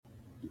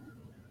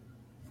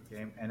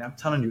game, and I'm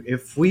telling you,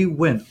 if we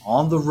win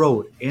on the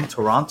road in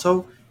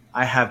Toronto,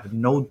 I have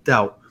no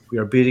doubt we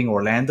are beating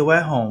Orlando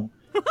at home.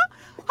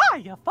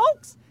 Hiya,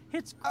 folks.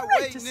 It's Oh,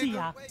 great wait, to nigga. see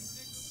ya. Wait,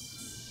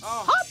 nigga.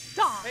 Hot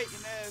dog.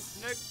 Hating ass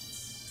nigga.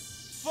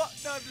 Fuck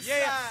the other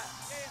Yeah.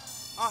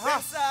 side.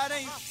 That side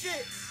ain't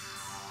shit.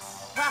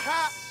 Ha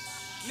ha.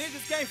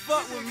 Niggas can't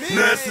fuck with me.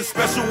 Now it's a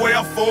special way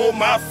I fold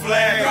my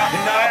flag. And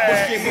I'll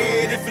bust your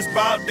head if it's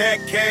about that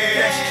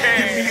cash.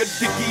 Give me a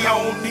dicky, I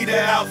don't need an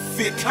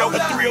outfit. Hold A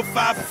up.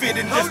 305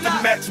 fitting just to Hold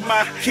up. match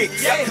my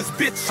kicks. Yeah. Cause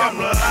bitch, I'm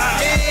live.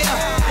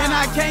 Yeah, and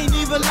I can't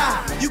even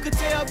lie. You can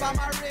tell by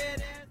my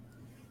red ass.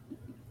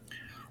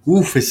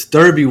 Oof, it's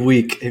Derby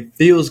week. It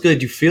feels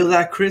good. You feel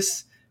that,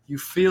 Chris? You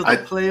feel the I-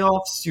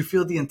 playoffs? You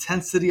feel the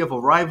intensity of a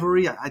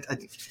rivalry?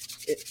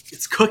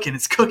 It's cooking.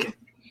 It's cooking.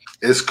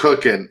 It's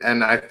cooking,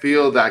 and I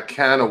feel that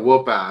can of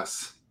whoop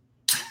ass.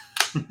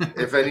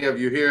 If any of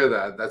you hear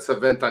that, that's a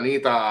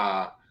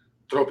Ventanita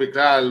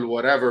Tropical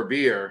whatever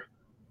beer,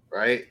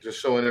 right? Just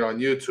showing it on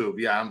YouTube.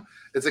 Yeah,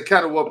 it's a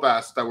can of whoop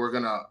ass that we're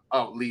gonna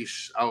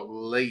outleash. I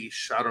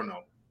don't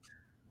know.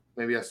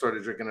 Maybe I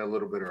started drinking it a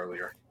little bit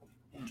earlier.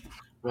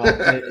 Well,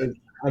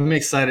 I'm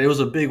excited. It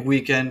was a big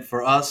weekend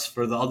for us,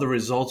 for the other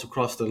results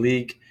across the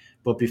league.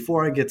 But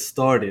before I get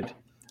started,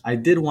 I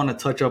did want to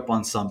touch up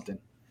on something.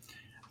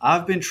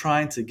 I've been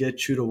trying to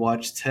get you to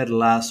watch Ted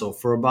Lasso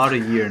for about a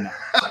year now.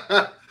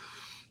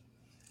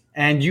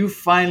 And you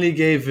finally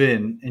gave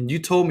in, and you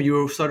told me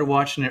you started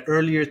watching it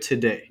earlier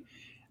today.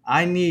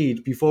 I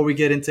need, before we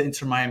get into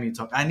Inter Miami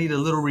talk, I need a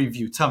little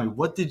review. Tell me,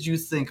 what did you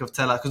think of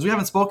Ted Lasso? Because we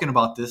haven't spoken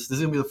about this. This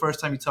is going to be the first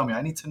time you tell me.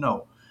 I need to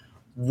know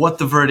what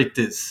the verdict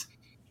is.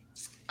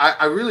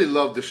 I really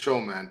love the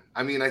show, man.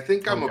 I mean, I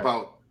think I'm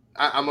Okay.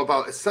 I'm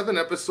about 7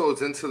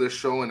 episodes into the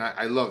show, and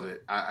I love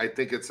it. I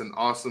think it's an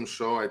awesome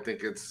show. I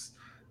think it's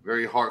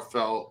very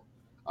heartfelt.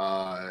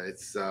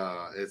 It's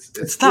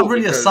It's cool not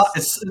really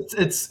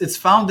because- it's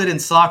founded in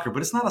soccer,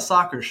 but it's not a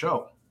soccer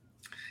show.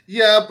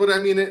 Yeah, but I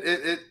mean,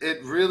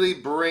 it really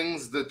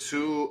brings the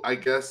two, I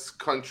guess,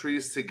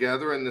 countries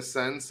together in the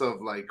sense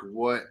of like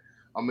what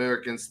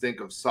Americans think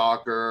of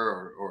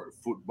soccer or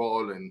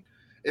football, and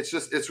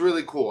it's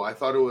really cool. I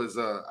thought it was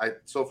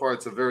so far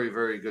it's a very,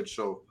 very good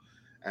show,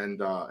 and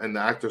the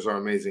actors are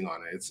amazing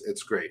on it.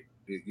 It's great.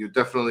 You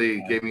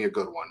definitely gave me a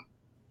good one.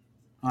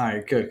 All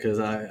right, good, because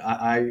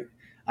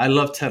I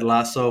love Ted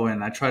Lasso,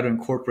 and I try to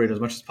incorporate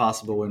as much as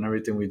possible in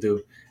everything we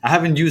do. I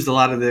haven't used a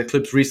lot of the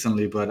clips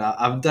recently, but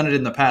I've done it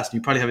in the past. And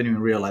you probably haven't even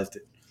realized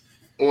it.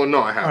 Well, no,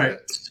 I All right.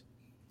 haven't.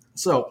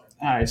 So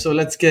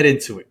let's get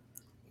into it.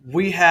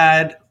 We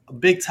had a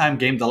big time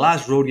game, the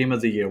last road game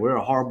of the year. We're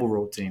a horrible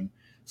road team.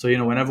 So,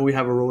 whenever we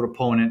have a road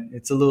opponent,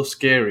 it's a little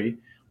scary.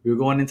 We were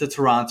going into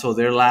Toronto,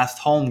 their last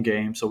home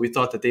game. So we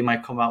thought that they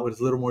might come out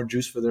with a little more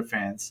juice for their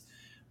fans.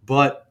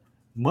 But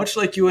much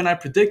like you and I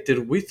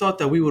predicted, we thought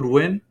that we would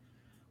win.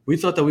 We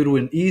thought that we'd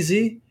win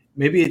easy.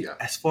 Maybe Yeah.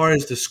 as far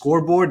as the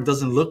scoreboard, it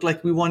doesn't look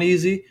like we won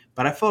easy,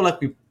 but I felt like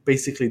we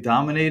basically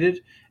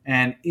dominated.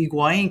 And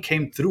Higuain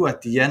came through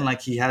at the end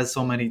like he has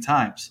so many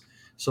times.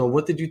 So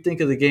what did you think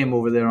of the game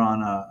over there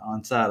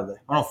on Saturday?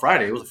 Oh, no,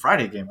 Friday. It was a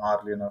Friday game,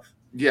 oddly enough.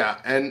 Yeah,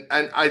 and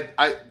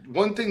I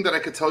one thing that I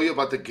could tell you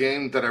about the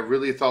game that I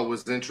really thought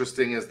was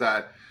interesting is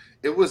that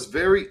it was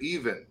very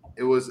even.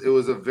 It was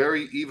a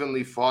very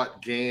evenly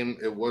fought game.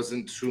 It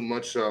wasn't too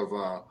much of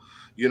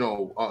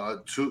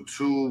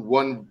too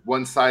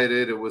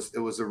one-sided. It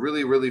was a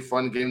really, really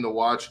fun game to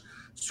watch,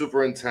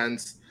 super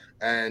intense,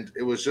 and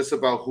it was just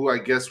about who I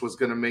guess was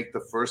going to make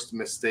the first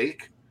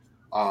mistake,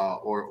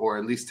 or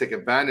at least take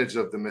advantage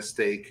of the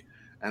mistake.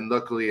 And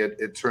luckily,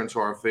 it turned to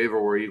our favor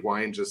where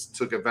Higuain just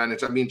took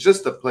advantage. I mean,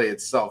 just the play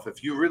itself.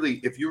 If you want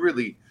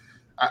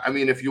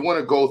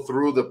to go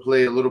through the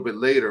play a little bit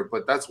later,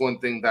 but that's one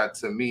thing that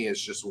to me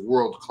is just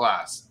world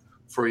class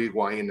for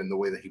Higuain in the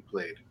way that he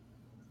played.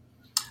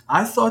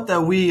 I thought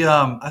that we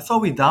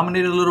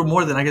dominated a little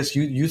more than I guess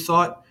you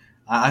thought.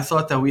 I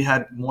thought that we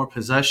had more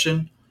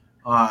possession.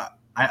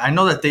 I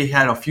know that they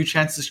had a few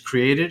chances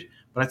created,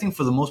 but I think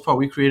for the most part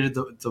we created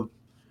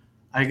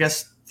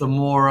the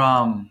more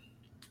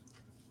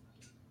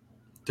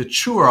the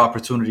truer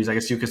opportunities. I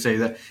guess you could say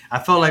that I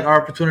felt like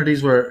our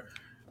opportunities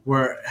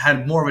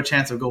had more of a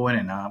chance of going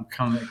in.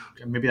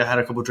 Maybe I had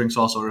a couple drinks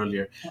also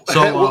earlier.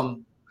 So.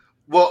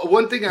 Well,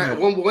 one thing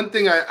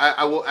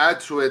I will add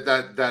to it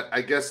that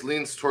I guess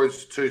leans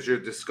towards your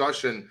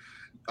discussion.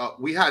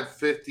 We had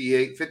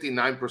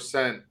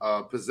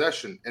 59%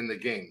 possession in the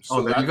game.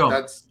 So there you go.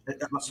 There's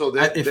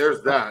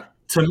that.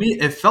 To me,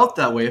 it felt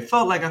that way. I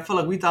felt like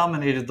we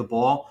dominated the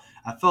ball.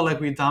 I felt like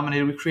we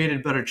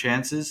created better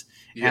chances.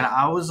 Yeah. And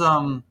I was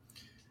I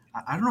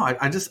don't know.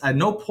 I just at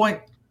no point.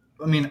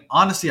 I mean,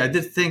 honestly, I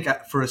did think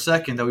for a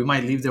second that we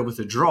might leave there with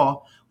a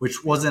draw,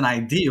 which wasn't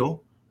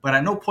ideal. But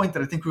at no point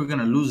did I think we were going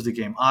to lose the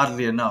game.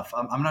 Oddly enough,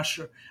 I'm not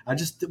sure. I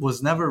just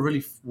was never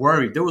really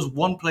worried. There was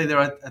one play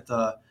there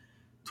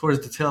towards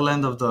the tail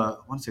end of I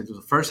want to say it was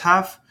the first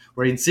half,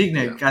 where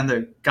Insigne kind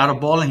of got a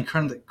ball and he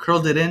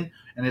curled it in,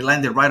 and it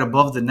landed right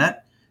above the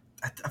net.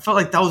 I felt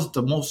like that was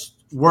the most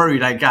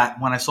worried I got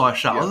when I saw a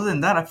shot. Yeah, Other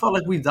than that, I felt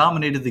like we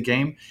dominated the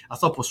game. I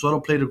thought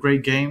Pozuelo played a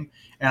great game,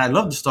 and I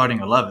loved the starting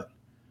 11.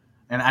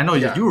 And I know that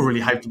yeah. you were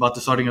really hyped about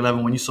the starting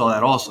 11 when you saw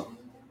that also.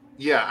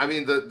 Yeah, I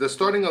mean the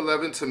starting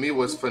 11 to me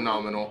was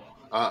phenomenal.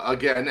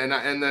 Again,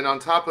 and then on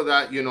top of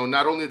that,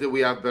 not only did we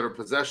have better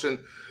possession,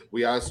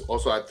 we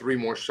also had three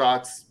more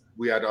shots.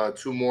 We had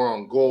two more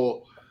on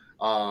goal.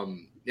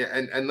 Yeah,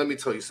 and let me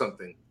tell you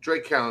something.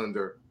 Drake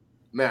Calendar,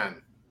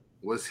 man,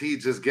 was he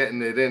just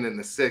getting it in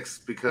the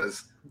sixth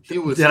because he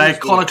was Did he I was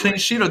call doing a clean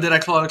great. sheet or did I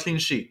call a clean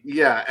sheet?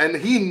 Yeah, and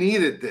he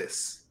needed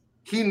this.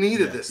 He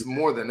needed Yeah. this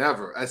more than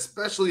ever,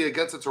 especially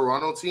against a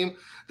Toronto team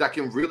that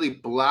can really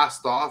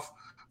blast off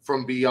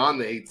from beyond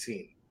the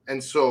 18.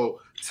 And so,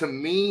 to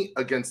me,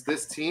 against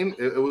this team,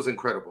 it was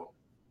incredible.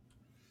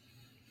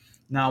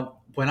 Now,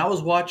 when I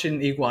was watching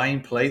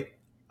Higuain play,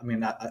 I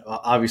mean,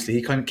 obviously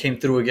he came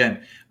through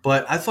again,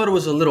 but I thought it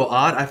was a little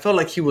odd. I felt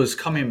like he was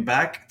coming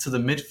back to the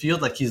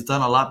midfield like he's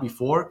done a lot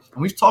before,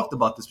 and we've talked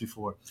about this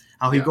before.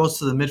 How he Yeah, goes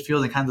to the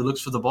midfield and kind of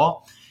looks for the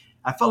ball.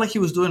 I felt like he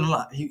was doing a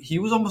lot. He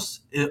was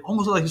almost it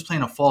almost looked like he was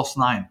playing a false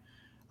nine.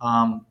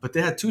 But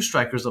they had two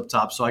strikers up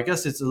top, so I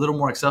guess it's a little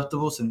more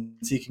acceptable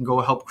since he can go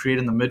help create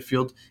in the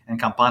midfield and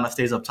Campana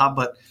stays up top.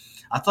 But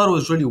I thought it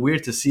was really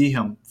weird to see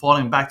him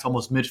falling back to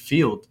almost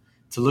midfield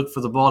to look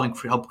for the ball and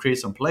help create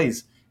some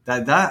plays.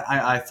 That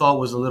I thought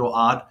was a little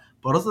odd.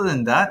 But other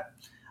than that,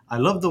 I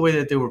love the way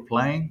that they were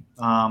playing.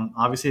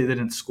 Obviously, they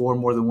didn't score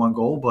more than one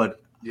goal, but I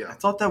yeah.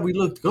 thought that we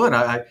looked good.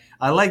 I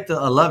like the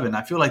 11.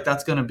 I feel like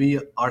that's going to be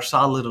our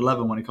solid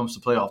 11 when it comes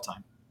to playoff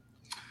time.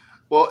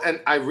 Well,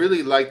 and I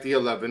really like the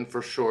 11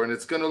 for sure. And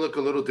it's going to look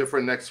a little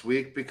different next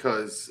week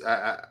because,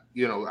 I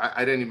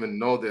didn't even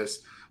know this,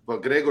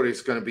 but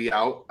Gregory's going to be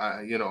out.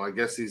 I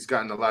guess he's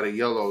gotten a lot of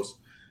yellows.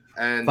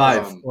 And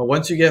Five. Well,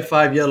 once you get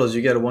five yellows,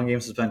 you get a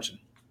one-game suspension.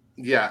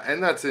 Yeah,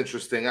 and that's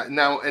interesting.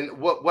 Now, and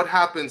what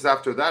happens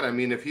after that? I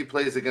mean, if he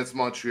plays against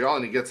Montreal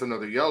and he gets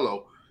another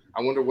yellow,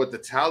 I wonder what the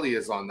tally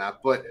is on that.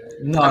 But I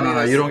No, no, mean,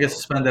 no. You as don't get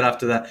suspended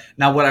after that.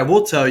 Now, what I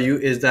will tell you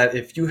is that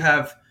if you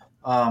have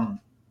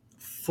um,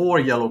 four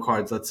yellow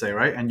cards, let's say,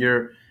 right, and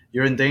you're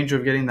in danger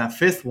of getting that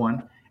fifth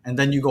one, and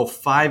then you go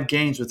 5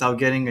 games without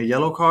getting a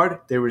yellow card,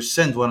 they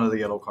rescind one of the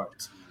yellow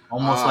cards,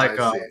 almost I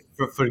like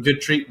see. for good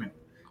treatment.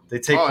 They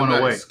take Oh, one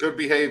away. nice, good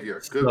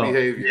behavior, good So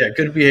behavior. yeah,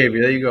 good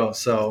behavior. There you go.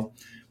 So,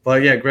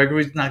 but yeah,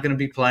 Gregory's not going to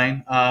be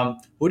playing.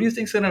 Who do you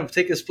think's going to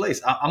take his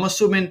place? I'm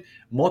assuming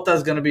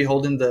Mota's going to be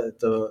holding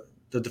the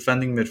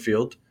defending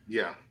midfield.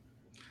 Yeah,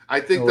 I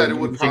think Or that it do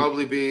would you think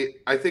probably be.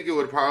 I think it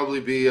would probably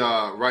be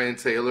Ryan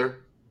Taylor.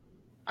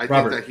 I think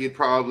that Robert? he'd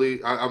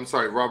probably. I'm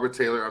sorry, Robert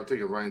Taylor. I'm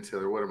thinking Ryan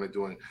Taylor. What am I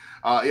doing?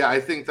 Yeah,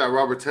 I think that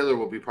Robert Taylor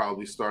will be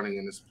probably starting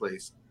in his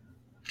place.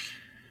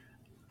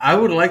 I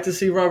would like to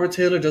see Robert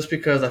Taylor just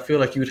because I feel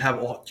like you'd have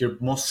all your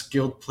most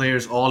skilled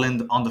players all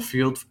in on the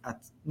field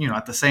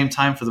at the same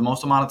time for the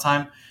most amount of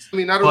time. I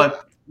mean, not only.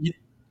 But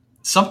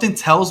something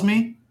tells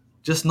me,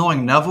 just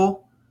knowing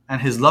Neville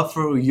and his love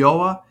for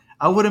Ulloa,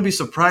 I wouldn't be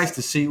surprised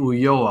to see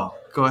Ulloa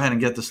go ahead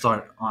and get the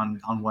start on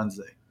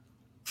Wednesday.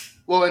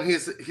 Well, and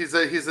he's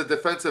a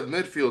defensive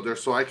midfielder,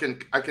 so I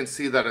can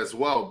see that as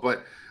well.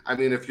 But I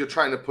mean, if you're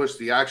trying to push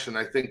the action,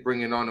 I think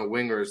bringing on a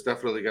winger is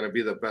definitely going to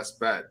be the best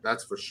bet.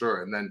 That's for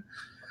sure. And then,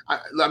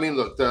 I mean,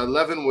 look, the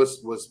 11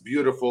 was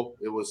beautiful.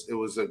 It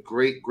was a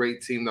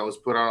great team that was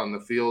put out on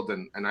the field,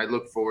 and I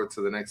look forward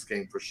to the next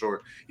game for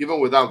sure, even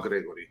without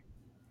Gregory.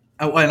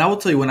 And I will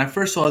tell you, when I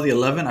first saw the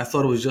 11, I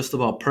thought it was just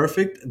about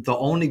perfect. The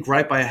only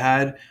gripe I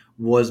had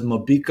was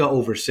Mabika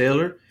over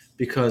Sailor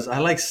because I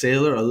like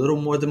Sailor a little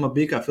more than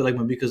Mabika. I feel like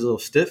Mabika's a little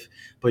stiff,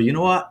 but you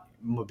know what?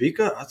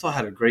 Mabika, I thought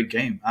had a great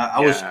game. I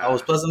was Yeah.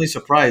 pleasantly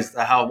surprised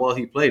at how well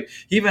he played.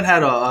 He even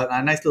had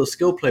a nice little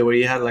skill play where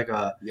he had like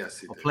Yes,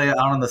 he a did. play out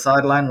on the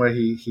sideline where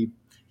he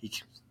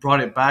brought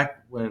it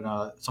back when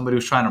somebody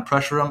was trying to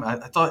pressure him. I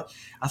thought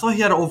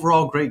he had an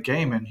overall great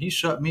game and he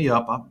shut me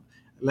up.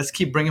 Let's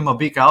keep bringing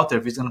Mabika out there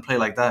if he's going to play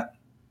like that.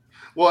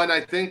 Well, and I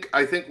think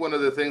one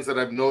of the things that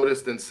I've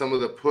noticed in some of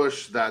the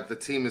push that the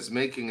team is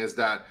making is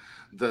that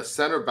the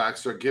center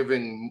backs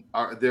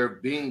they're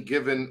being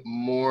given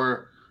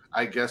more,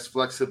 I guess,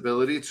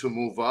 flexibility to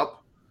move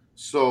up.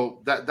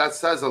 So that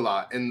says a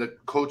lot, and the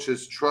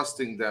coaches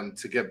trusting them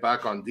to get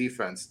back on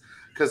defense.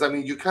 Because I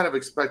mean, you kind of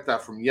expect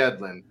that from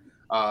Yedlin.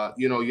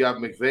 You have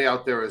McVay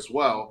out there as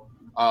well.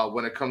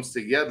 When it comes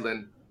to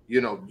Yedlin,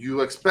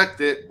 you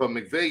expect it, but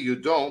McVay, you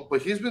don't.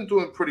 But he's been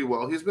doing pretty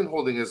well. He's been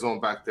holding his own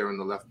back there in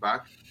the left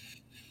back.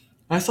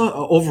 I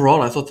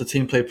thought the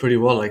team played pretty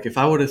well. Like if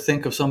I were to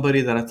think of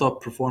somebody that I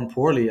thought performed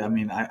poorly, I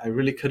mean, I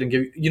really couldn't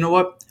give. You know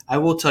what? I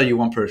will tell you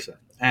one person,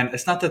 and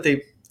it's not that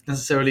they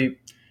necessarily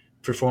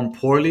performed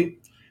poorly,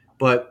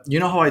 but you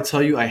know how I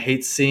tell you I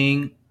hate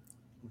seeing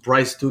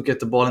Bryce Duke get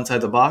the ball inside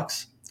the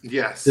box. There's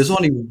Yes.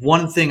 only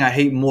one thing I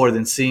hate more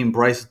than seeing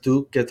Bryce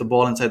Duke get the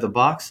ball inside the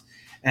box,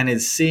 and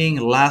it's seeing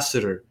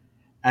Lassiter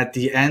at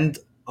the end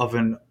of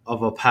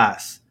a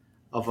pass,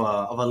 of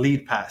a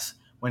lead pass.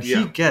 When he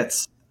Yeah.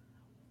 gets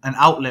an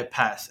outlet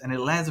pass and it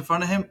lands in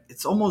front of him,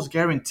 it's almost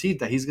guaranteed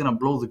that he's gonna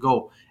blow the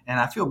goal. And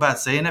I feel bad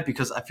saying that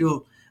because I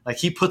feel Like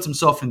he puts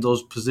himself in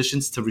those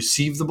positions to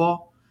receive the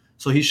ball,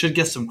 so he should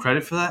get some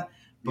credit for that.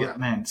 Yeah. But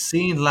man,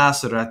 seeing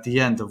Lassiter at the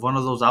end of one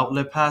of those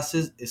outlet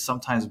passes is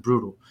sometimes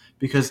brutal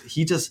because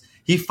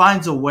he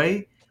finds a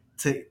way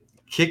to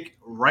kick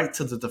right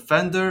to the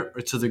defender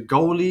or to the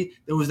goalie.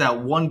 There was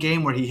that one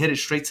game where he hit it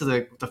straight to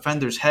the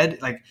defender's head.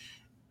 Like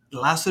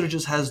Lassiter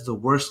just has the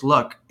worst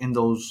luck in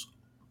those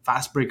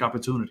fast break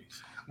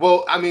opportunities.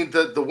 Well, I mean,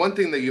 the one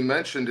thing that you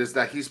mentioned is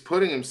that he's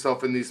putting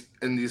himself in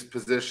these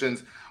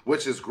positions,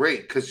 which is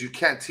great because you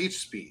can't teach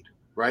speed,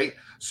 right?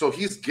 So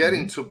he's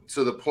getting to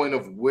the point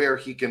of where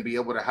he can be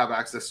able to have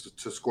access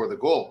to score the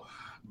goal.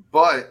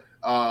 But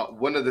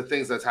one of the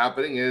things that's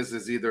happening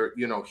is either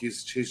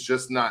he's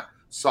just not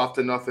soft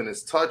enough in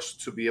his touch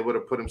to be able to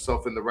put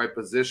himself in the right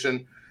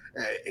position.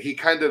 He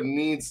kind of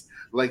needs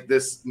like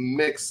this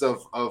mix He's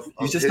of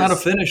just not a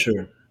his.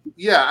 finisher.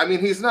 Yeah, I mean,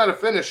 he's not a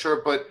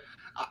finisher, but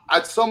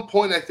at some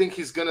point, I think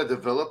he's going to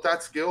develop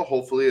that skill.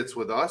 Hopefully, it's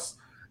with us,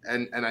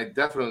 and I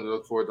definitely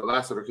look forward to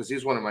Lassiter because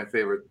he's one of my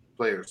favorite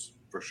players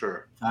for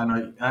sure. I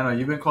know.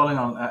 You've been calling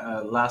on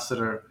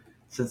Lassiter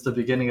since the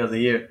beginning of the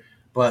year,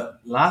 but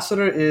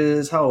Lassiter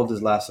is how old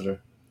is Lassiter?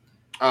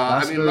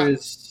 I mean, Lassiter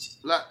is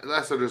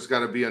Lassiter's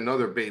got to be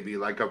another baby,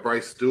 like a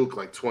Bryce Duke,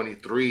 like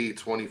 23,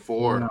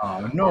 24,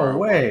 no or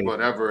way.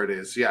 whatever it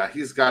is. Yeah,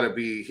 he's got to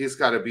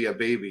be a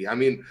baby. I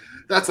mean,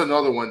 that's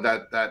another one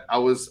that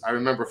I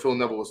remember Phil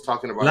Neville was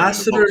talking about in the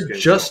Lassiter postgame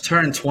just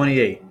show. turned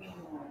 28.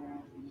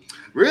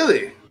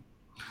 Really?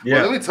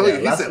 Yeah, Well, let me tell you,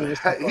 Lassiter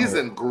just turned he's 28.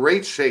 in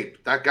great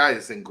shape. That guy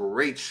is in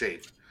great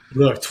shape.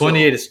 Look, So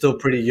 28 is still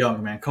pretty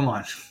young, man. Come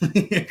on, no,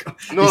 he's it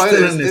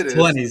still is. in his It is.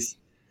 20s.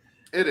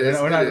 It We're is.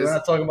 not, we're It not, we're is.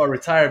 not talking about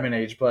retirement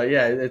age, but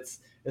yeah, it's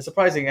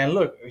surprising. And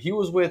look, he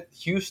was with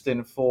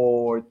Houston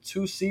for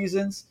 2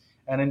 seasons,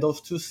 and in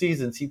those 2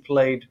 seasons, he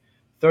played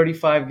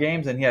 35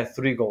 games and he had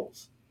 3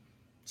 goals.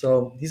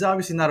 So he's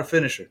obviously not a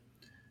finisher.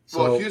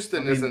 Well, So I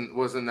Houston mean,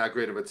 wasn't that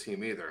great of a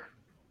team either.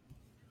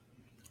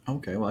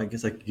 okay, well, I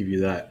guess I could give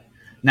you that.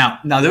 Now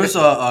there was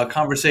a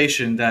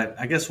conversation that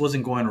I guess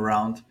wasn't going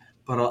around,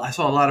 but I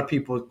saw a lot of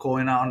people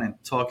going on and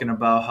talking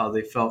about how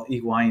they felt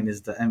Higuain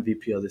is the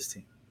MVP of this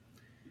team.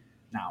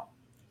 Now,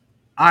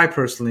 I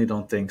personally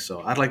don't think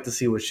so. I'd like to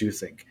see what you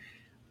think.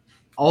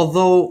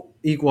 Although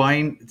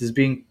Higuain is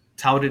being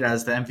touted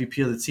as the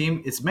MVP of the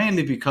team, it's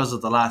mainly because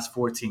of the last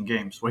 14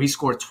 games where he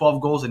scored 12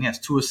 goals and he has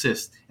 2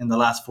 assists in the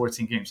last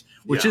 14 games,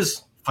 which Yeah.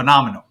 is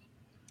phenomenal.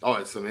 Oh,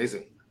 it's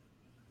amazing.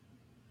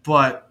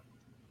 But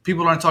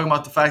people aren't talking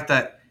about the fact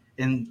that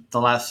in the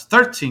last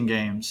 13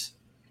 games,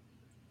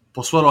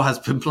 Pozuelo has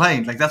been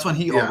playing. Like that's when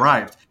he Yeah.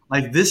 arrived.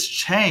 Like this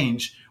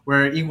change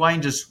where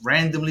Higuain just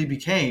randomly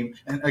became,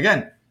 and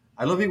again,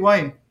 I love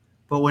Higuain,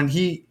 but when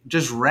he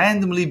just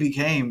randomly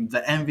became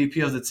the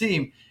MVP of the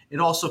team, it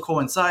also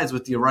coincides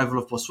with the arrival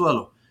of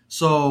Pozuelo.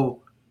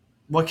 So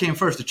what came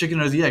first, the chicken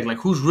or the egg? Like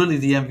who's really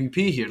the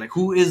MVP here? Like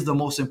who is the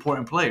most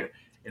important player?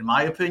 In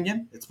my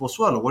opinion, it's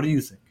Pozuelo. What do you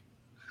think?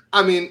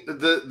 I mean,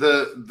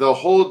 the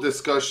whole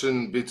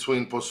discussion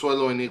between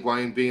Pozuelo and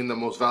Higuain being the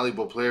most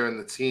valuable player in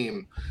the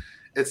team,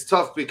 it's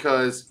tough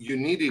because you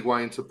need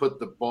Higuain to put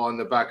the ball in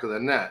the back of the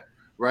net,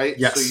 right?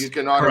 So Yes,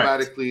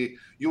 correct.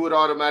 you would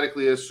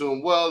automatically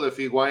assume, well, if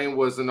Higuain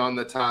wasn't on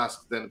the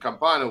task, then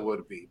Campana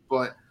would be.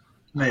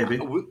 Maybe.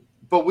 We,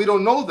 but we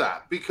don't know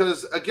that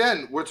because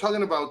again, we're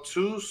talking about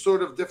two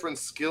sort of different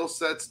skill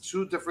sets,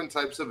 two different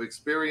types of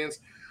experience.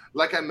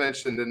 Like I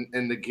mentioned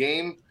in the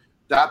game,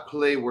 that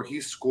play where he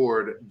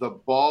scored, the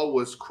ball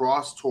was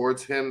crossed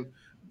towards him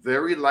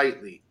very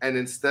lightly, and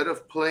instead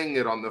of playing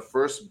it on the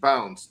first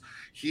bounce,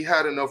 he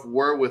had enough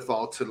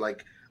wherewithal to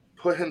like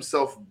put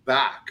himself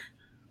back,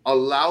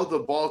 allow the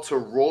ball to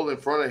roll in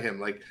front of him,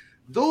 like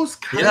those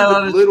He kind of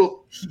allowed it.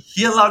 little.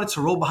 He allowed it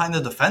to roll behind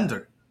the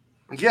defender.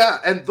 Yeah,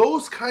 and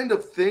those kind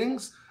of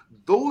things,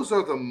 those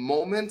are the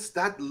moments,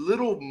 that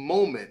little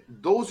moment,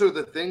 those are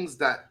the things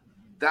that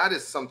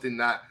is something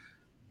that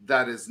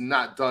is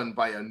not done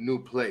by a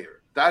new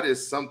player. That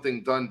is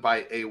something done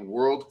by a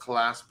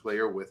world-class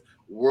player with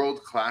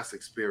world-class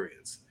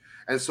experience.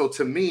 And so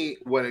to me,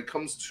 when it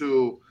comes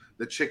to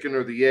the chicken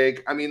or the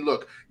egg, I mean,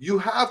 look, you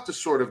have to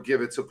sort of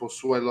give it to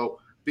Pozuelo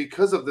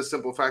because of the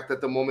simple fact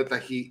that the moment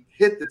that he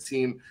hit the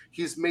team,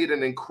 he's made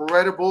an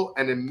incredible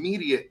and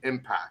immediate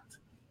impact.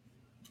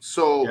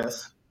 So,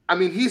 Yes. I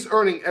mean, he's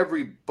earning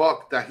every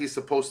buck that he's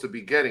supposed to be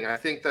getting. I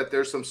think that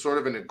there's some sort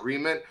of an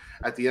agreement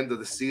at the end of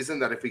the season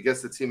that if he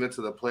gets the team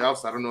into the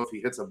playoffs, I don't know if he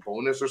hits a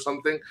bonus or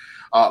something.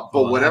 But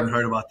Oh, I haven't whatever.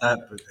 heard about that,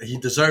 but he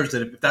deserves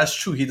it. If that's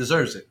true, he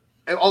deserves it.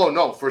 Oh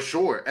no, for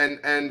sure.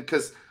 And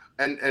because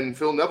and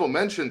Phil Neville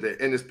mentioned it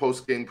in his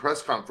post game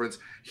press conference.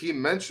 He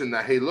mentioned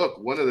that, hey, look,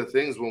 one of the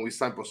things when we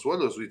signed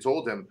Pozuelo is we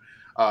told him,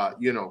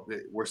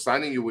 we're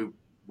signing you.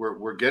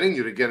 We're getting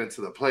you to get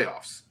into the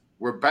playoffs.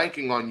 We're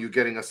banking on you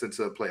getting us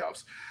into the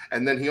playoffs.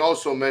 And then he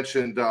also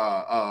mentioned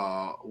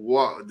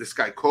what this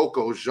guy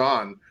Coco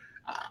Jean.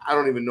 I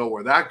don't even know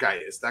where that guy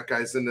is. That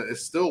guy's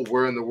is still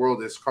where in the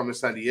world is Carmen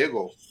San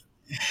Diego.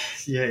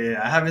 Yeah.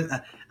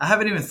 I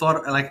haven't even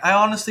thought. Like, I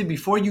honestly,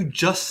 before you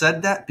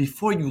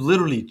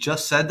literally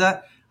just said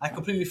that, I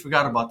completely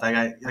forgot about that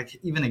guy, like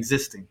even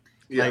existing.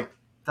 Yeah, Like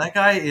that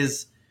guy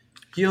is.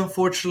 He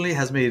unfortunately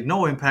has made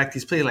no impact.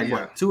 He's played like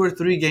yeah. what 2 or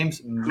 3 games,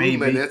 Two maybe.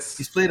 minutes.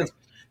 He's played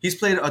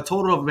a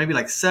total of maybe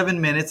like 7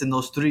 minutes in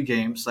those 3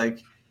 games.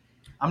 Like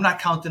I'm not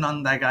counting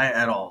on that guy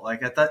at all.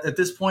 Like at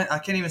this point, I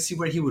can't even see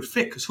where he would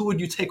fit because who would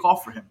you take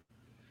off for him?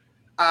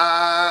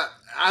 I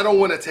don't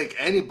want to take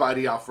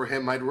anybody out for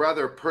him. I'd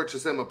rather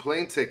purchase him a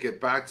plane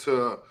ticket back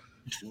to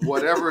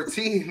whatever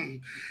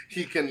team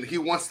he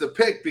wants to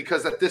pick,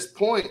 because at this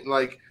point,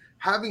 like,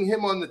 having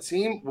him on the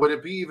team, would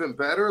it be even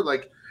better?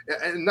 Like,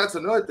 and that's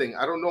another thing.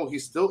 I don't know.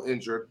 He's still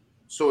injured.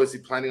 So is he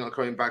planning on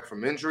coming back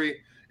from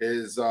injury?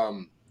 Is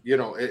Phil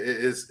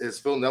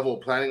Neville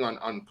planning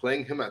on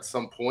playing him at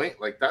some point?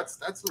 Like, that's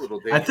a little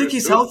I think dangerous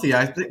he's too. healthy.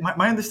 I think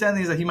my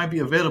understanding is that he might be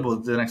available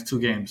the next 2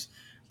 games,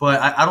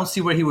 but I don't see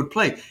where he would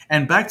play.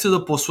 And back to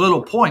the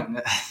Pozuelo point,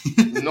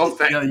 No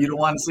thank you don't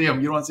want to see him.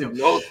 You don't want to see him.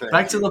 no thank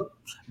Back to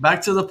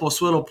you. the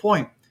Pozuelo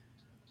point.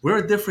 We're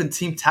a different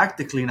team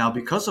tactically now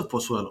because of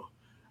Pozuelo.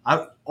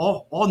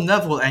 All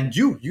Neville and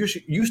you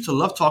used to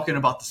love talking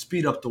about the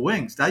speed up the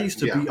wings. That used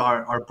to Yeah. be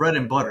our bread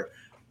and butter.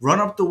 Run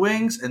up the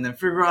wings and then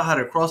figure out how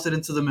to cross it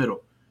into the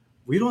middle.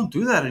 We don't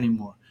do that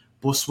anymore.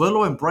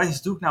 Pozuelo and Bryce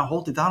Duke now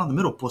hold it down in the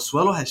middle.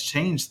 Pozuelo has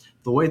changed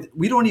the way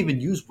we don't even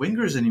use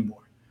wingers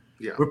anymore.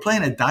 Yeah. We're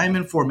playing a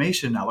diamond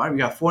formation now. Right? We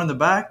got 4 in the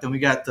back, then we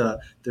got the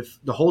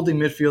holding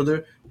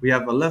midfielder. We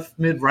have a left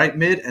mid, right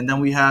mid, and then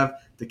we have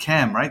the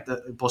cam, right? The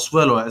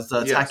Pozuelo as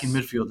the attacking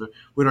Yes. midfielder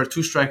with our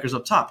 2 strikers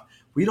up top.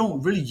 We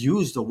don't really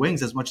use the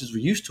wings as much as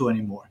we used to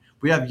anymore.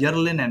 We have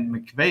Yedlin and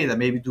McVeigh that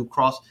maybe do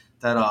cross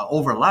that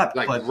overlap,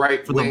 Like but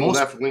right for the wing, most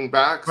left wing right,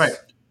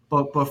 backs.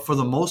 but for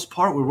the most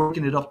part, we're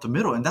working it up the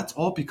middle, and that's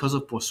all because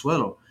of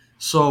Pozuelo.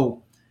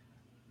 So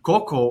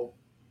Coco,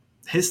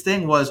 his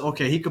thing was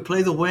okay. He could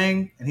play the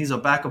wing, and he's a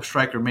backup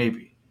striker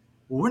maybe.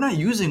 Well, we're not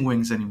using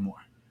wings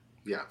anymore.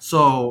 Yeah.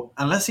 So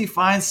unless he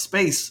finds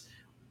space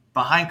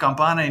behind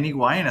Campana and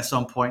Higuain at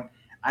some point,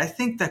 I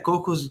think that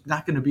Coco's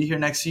not going to be here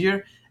next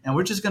year, and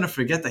we're just going to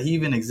forget that he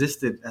even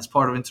existed as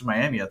part of Inter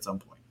Miami at some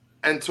point.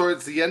 And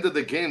towards the end of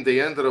the game,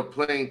 they ended up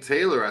playing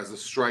Taylor as a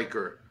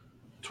striker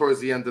towards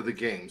the end of the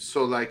game.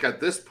 So, like, at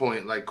this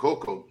point, like,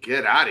 Coco,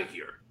 get out of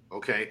here.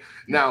 Okay.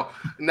 Now,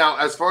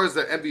 as far as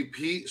the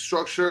MVP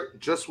structure,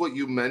 just what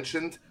you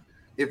mentioned,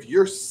 if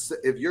you're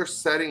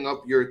setting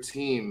up your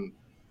team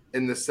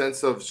in the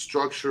sense of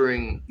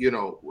structuring,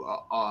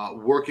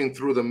 working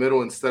through the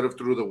middle instead of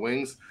through the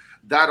wings,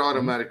 that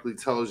automatically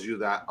tells you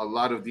that a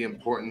lot of the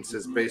importance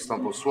is based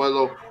on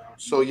Pozuelo.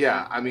 So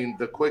yeah, I mean,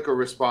 the quicker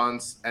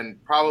response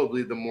and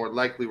probably the more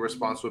likely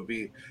response would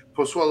be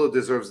Pozuelo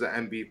deserves the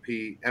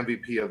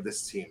MVP of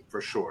this team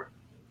for sure.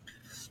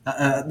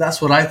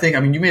 That's what I think. I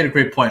mean, you made a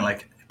great point.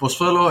 Like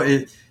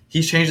Pozuelo,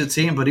 he changed the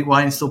team, but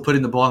Higuain's still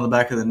putting the ball in the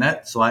back of the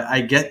net. So I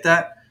get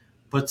that.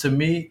 But to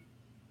me,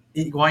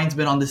 Higuain's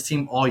been on this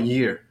team all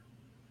year.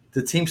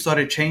 The team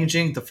started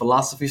changing, the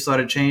philosophy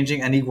started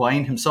changing, and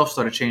Higuain himself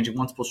started changing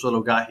once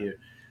Pozuelo got here.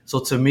 So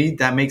to me,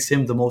 that makes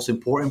him the most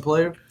important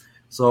player.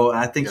 So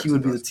I think he Yes, it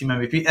would be the does. team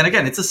MVP. And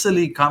again, it's a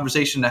silly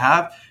conversation to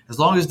have. As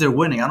long as they're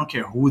winning, I don't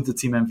care who the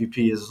team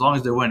MVP is, as long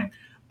as they're winning.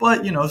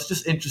 But it's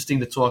just interesting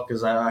to talk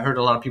because I heard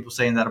a lot of people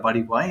saying that about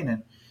Higuain,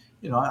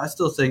 and I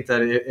still think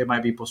that it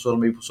might be Pozuelo.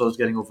 Maybe Pozuelo's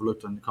getting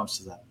overlooked when it comes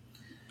to that.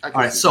 I All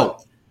can right, see that.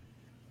 so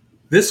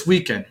this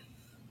weekend,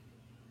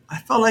 I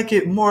felt like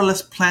it more or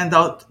less played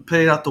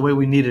out the way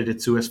we needed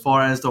it to, as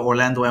far as the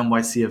Orlando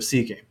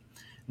NYCFC game.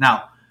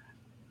 Now,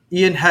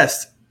 Ian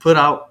Hest put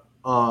out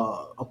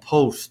a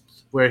post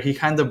where he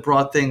kind of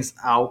brought things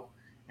out,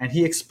 and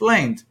he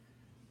explained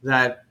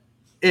that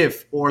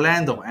if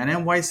Orlando and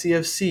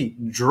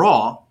NYCFC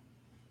draw,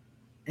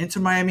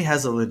 Inter Miami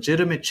has a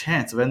legitimate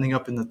chance of ending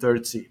up in the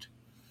 3rd seed.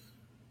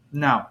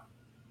 Now,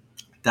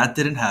 that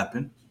didn't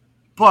happen,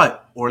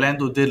 but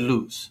Orlando did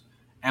lose.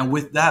 And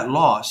with that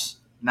loss,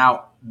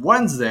 now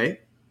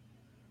Wednesday,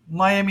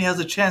 Miami has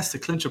a chance to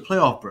clinch a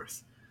playoff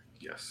berth.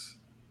 Yes.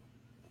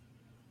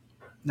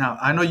 Now,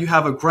 I know you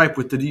have a gripe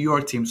with the New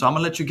York team, so I'm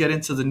going to let you get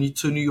into the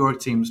 2 New York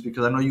teams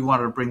because I know you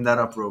wanted to bring that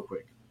up real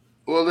quick.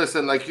 Well,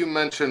 listen, like you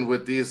mentioned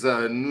with these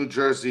New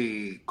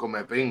Jersey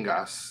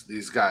Comepengas,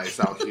 these guys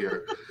out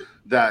here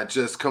that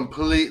just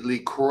completely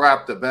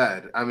crap the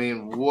bed. I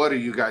mean, what are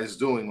you guys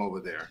doing over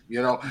there?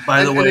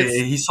 By the And way, it's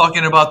he's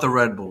talking about the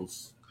Red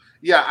Bulls.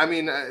 yeah. I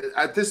mean,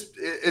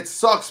 it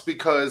sucks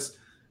because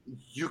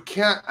you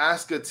can't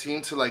ask a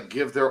team to like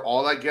give their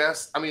all. I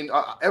guess. I mean,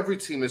 every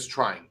team is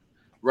trying,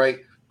 right?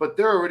 But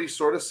they're already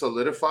sort of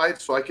solidified,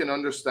 so I can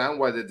understand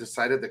why they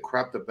decided to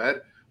crap the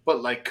bed.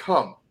 But like,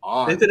 come They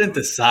on, didn't dude.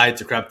 decide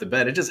to crap the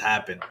bed. It just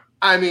happened.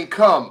 I mean,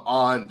 come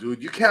on,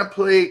 dude. You can't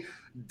play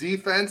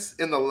defense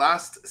in the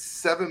last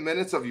 7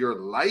 minutes of your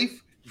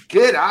life.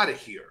 Get out of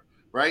here,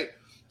 right?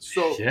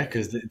 So Yeah,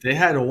 because they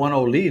had a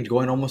 1-0 lead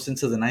going almost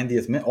into the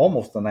 90th minute,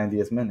 almost the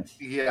 90th minute.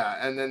 yeah,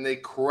 and then they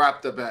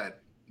crap the bed.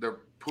 They're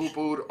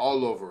poo-pooed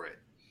all over it.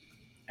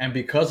 And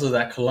because of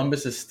that,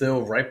 Columbus is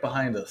still right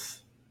behind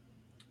us.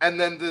 And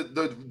then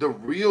the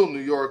real New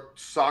York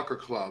soccer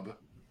club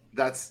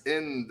that's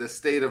in the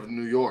state of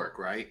New York,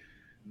 right?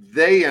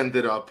 They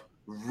ended up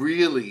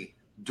really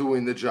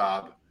doing the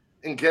job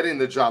and getting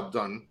the job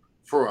done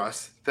for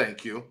us.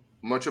 Thank you.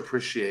 Much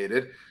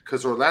appreciated.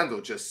 Because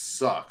Orlando just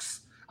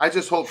sucks. I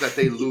just hope that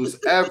they lose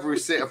every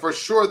single. For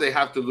sure, they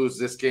have to lose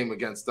this game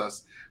against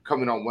us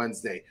coming on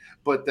Wednesday.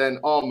 But then,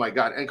 oh my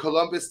God. And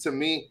Columbus, to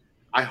me,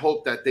 I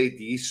hope that they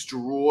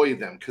destroy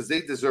them because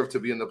they deserve to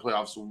be in the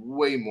playoffs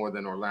way more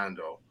than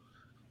Orlando.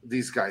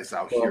 These guys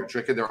out here Well,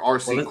 drinking their well,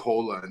 RC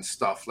Cola and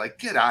stuff. Like,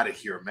 get out of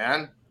here,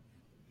 man.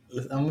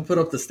 I'm gonna put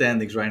up the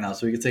standings right now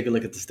so we can take a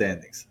look at the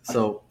standings.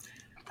 So,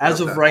 Put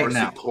as up of that right RC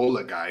now,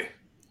 Cola guy.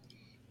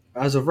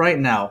 as of right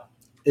now,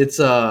 it's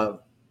a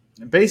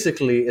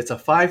basically it's a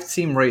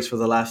 5-team race for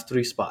the last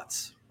 3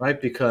 spots, right?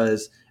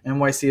 Because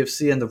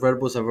NYCFC and the Red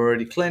Bulls have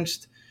already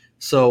clinched.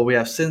 So we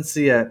have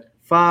Cincy at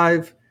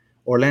 5,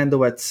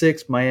 Orlando at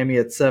 6, Miami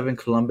at 7,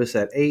 Columbus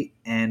at 8,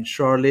 and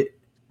Charlotte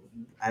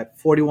at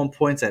 41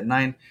 points at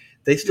 9.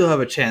 They still have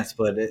a chance,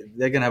 but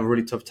they're gonna have a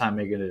really tough time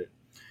making it.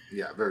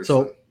 Yeah, very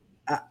slim. So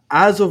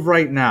as of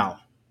right now,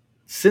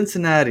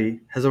 Cincinnati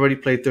has already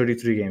played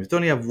 33 games. They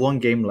only have 1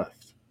 game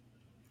left.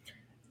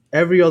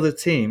 Every other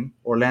team,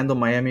 Orlando,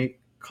 Miami,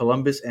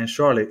 Columbus, and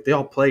Charlotte, they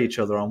all play each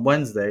other on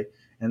Wednesday,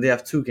 and they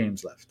have 2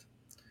 games left.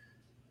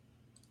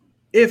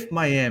 If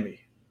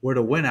Miami were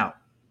to win out,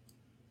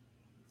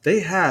 they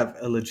have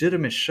a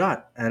legitimate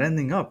shot at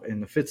ending up in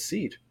the 5th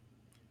seed.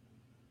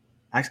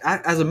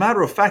 As a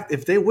matter of fact,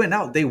 if they win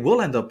out, they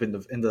will end up in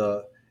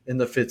the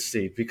 5th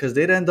seed because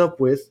they'd end up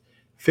with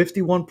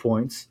 51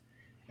 points,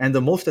 and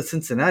the most that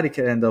Cincinnati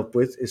can end up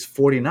with is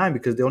 49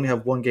 because they only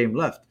have 1 game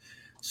left.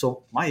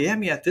 So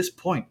Miami at this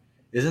point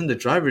is in the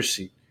driver's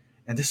seat,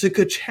 and there's a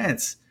good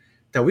chance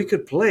that we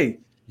could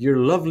play your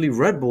lovely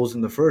Red Bulls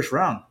in the first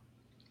round.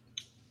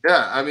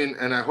 Yeah, I mean,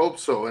 and I hope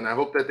so, and I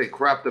hope that they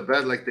crap the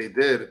bed like they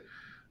did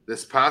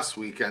this past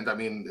weekend. I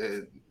mean,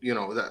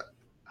 that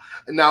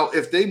now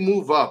if they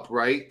move up,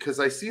 right? Because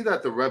I see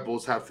that the Red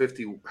Bulls have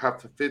 50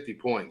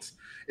 points.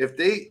 If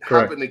they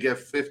Correct. happen to get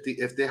 50,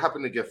 if they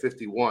happen to get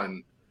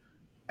 51,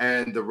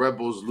 and the Red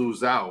Bulls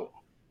lose out,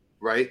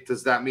 right?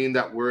 Does that mean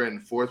that we're in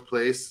 4th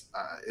place?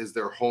 Is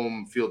there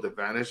home field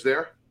advantage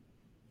there?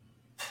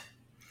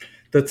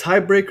 The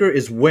tiebreaker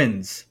is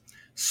wins.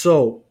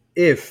 So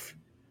if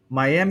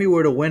Miami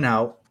were to win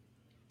out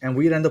and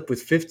we'd end up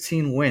with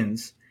 15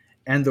 wins,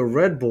 and the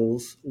Red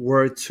Bulls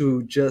were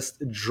to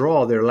just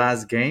draw their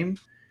last game,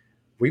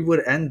 we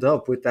would end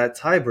up with that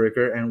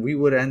tiebreaker and we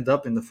would end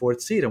up in the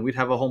 4th seed and we'd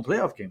have a home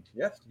playoff game.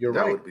 Yes, you're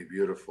That right. would be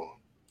beautiful.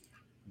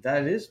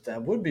 That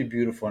would be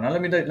beautiful. Now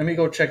let me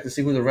go check to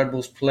see who the Red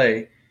Bulls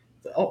play.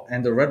 Oh,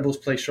 and the Red Bulls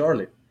play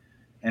Charlotte.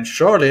 And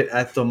Charlotte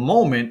at the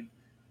moment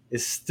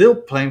is still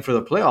playing for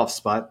the playoff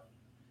spot.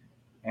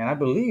 And I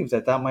believe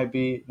that might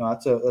be no,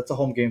 that's a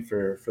home game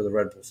for the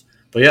Red Bulls.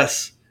 But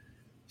yes,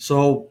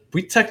 so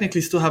we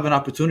technically still have an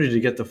opportunity to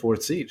get the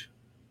 4th seed.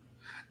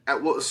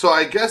 Well, so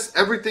I guess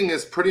everything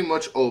is pretty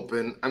much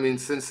open. I mean,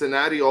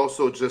 Cincinnati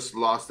also just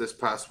lost this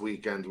past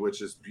weekend,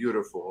 which is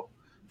beautiful.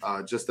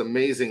 Just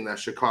amazing that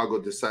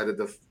Chicago decided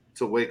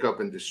to wake up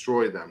and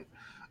destroy them.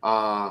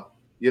 Uh,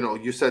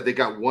 you said they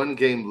got 1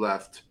 game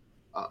left.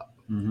 Uh,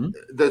 Mm-hmm.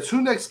 the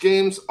 2 next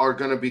games are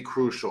going to be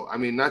crucial. I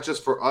mean, not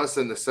just for us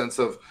in the sense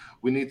of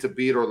we need to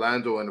beat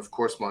Orlando and, of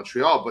course,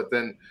 Montreal, but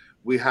then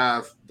we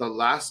have the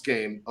last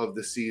game of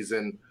the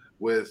season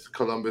with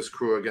Columbus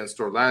Crew against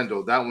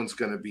Orlando. That one's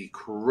going to be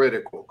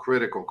critical,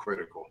 critical,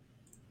 critical.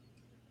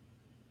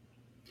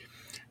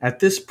 At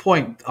this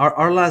point,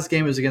 our last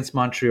game is against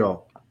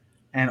Montreal,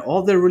 and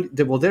all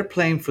they're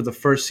playing for the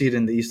 1st seed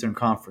in the Eastern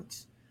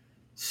Conference.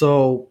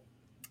 So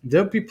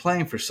they'll be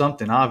playing for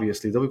something.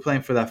 Obviously, they'll be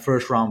playing for that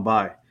first round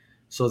bye.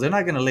 So they're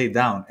not going to lay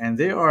down, and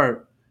they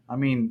are. I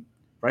mean,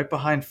 right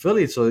behind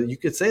Philly. So you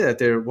could say that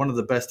they're one of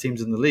the best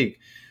teams in the league.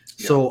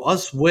 Yeah. So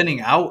us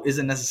winning out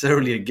isn't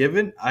necessarily a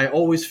given. I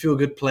always feel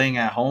good playing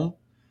at home,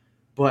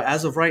 but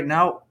as of right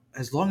now,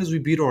 as long as we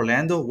beat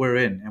Orlando, we're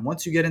in. And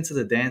once you get into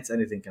the dance,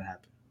 anything can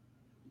happen.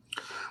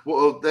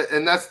 Well,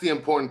 and that's the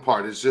important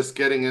part is just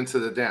getting into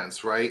the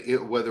dance, right?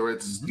 Whether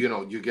it's,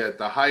 Mhm. you get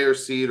the higher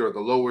seed or the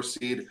lower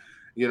seed,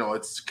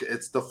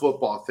 it's the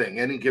football thing.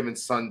 Any given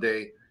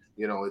Sunday,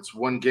 it's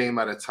 1 game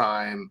at a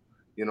time,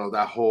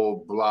 that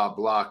whole blah,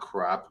 blah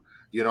crap.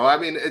 I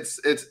mean,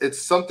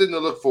 it's something to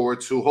look forward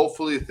to.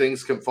 Hopefully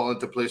things can fall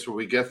into place where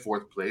we get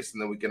 4th place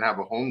and then we can have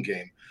a home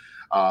game.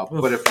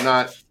 But if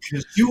not,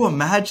 Could you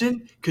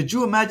imagine? Could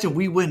you imagine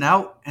we win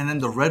out and then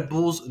the Red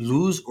Bulls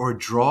lose or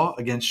draw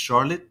against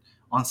Charlotte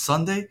on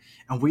Sunday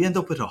and we end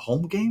up with a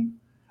home game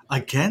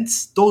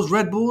against those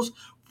Red Bulls?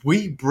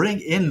 We bring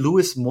in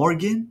Lewis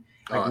Morgan.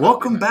 Like, that'd be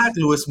welcome nice. back,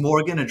 Lewis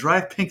Morgan, to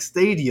Drive Pink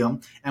Stadium,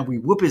 and we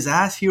whoop his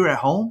ass here at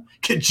home.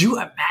 Could you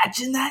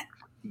imagine that?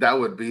 That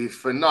would be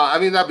phenomenal. I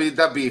mean,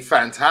 that'd be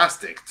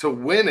fantastic to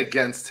win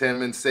against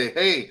him and say,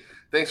 "Hey,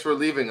 thanks for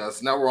leaving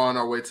us. Now we're on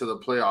our way to the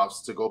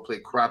playoffs to go play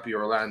crappy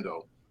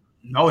Orlando."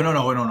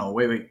 No.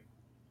 Wait.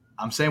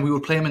 I'm saying we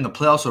would play him in the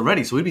playoffs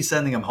already, so we'd be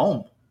sending him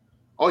home.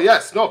 Oh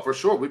yes, no, for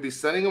sure. We'd be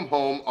sending him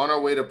home on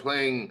our way to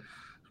playing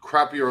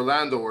crappy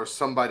Orlando or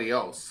somebody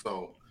else.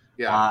 So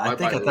Yeah, I bye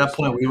think bye, at that Lewis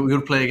point Morgan. we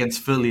would play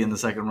against Philly in the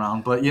second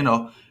round, but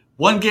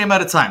one game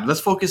at a time. Let's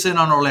focus in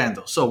on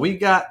Orlando. So we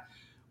got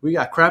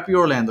crappy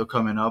Orlando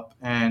coming up,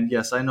 and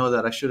yes, I know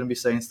that I shouldn't be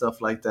saying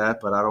stuff like that,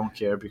 but I don't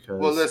care Well,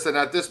 because listen,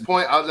 at this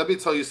point, let me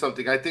tell you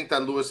something. I think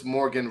that Lewis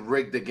Morgan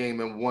rigged the game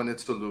and wanted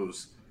to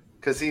lose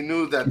because he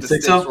knew that you the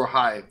think stakes so. were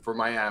high for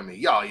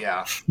Miami. Oh,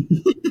 yeah.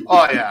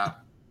 Oh, yeah.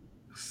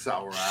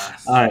 Sour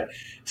All ass. right,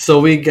 so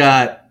we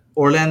got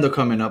Orlando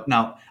coming up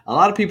now. A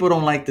lot of people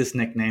don't like this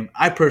nickname.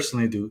 I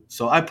personally do,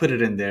 so I put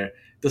it in there.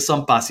 The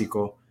San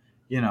Pasico.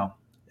 You know,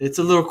 it's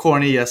a little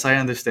corny. Yes, I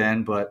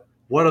understand, but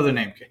what other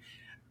name?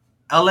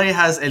 LA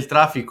has El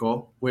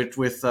Tráfico, which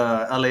with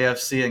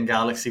LAFC and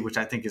Galaxy, which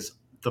I think is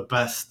the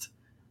best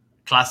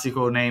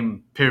Classico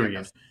name. Period.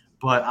 Yes.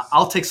 But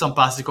I'll take some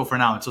Classico for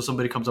now until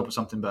somebody comes up with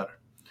something better.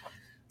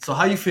 So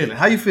how you feeling?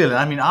 How you feeling?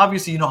 I mean,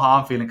 obviously you know how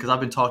I'm feeling because I've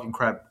been talking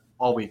crap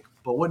all week.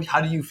 But what? How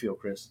do you feel,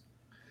 Chris?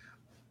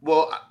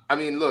 Well, I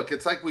mean, look,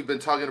 it's like we've been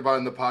talking about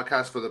in the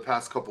podcast for the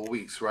past couple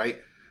weeks, right?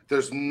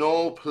 There's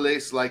no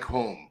place like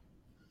home.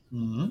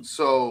 Mm-hmm.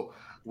 So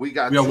we We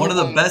got are two one of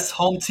the home. best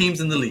home teams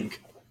in the league.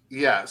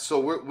 Yeah, so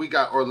we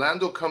got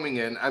Orlando coming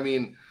in. I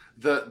mean,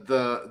 the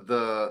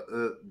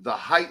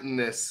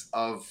heightenedness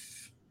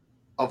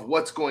of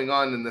what's going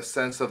on in the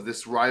sense of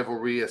this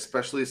rivalry,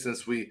 especially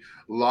since we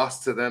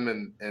lost to them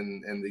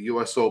in the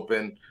U.S.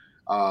 Open.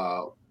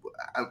 Uh,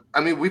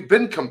 I mean, we've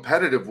been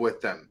competitive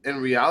with them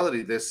in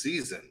reality this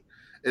season.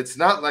 It's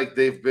not like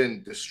they've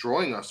been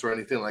destroying us or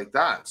anything like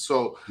that.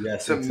 So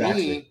Yes, to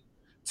exactly.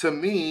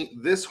 me,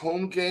 this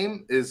home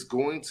game is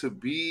going to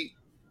be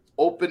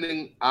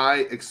opening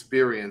eye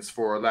experience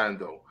for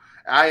Orlando.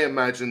 I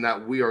imagine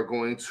that we are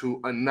going to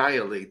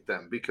annihilate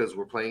them because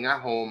we're playing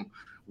at home.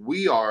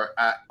 We are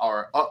at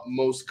our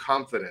utmost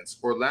confidence.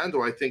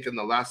 Orlando, I think in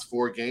the last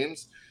 4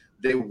 games,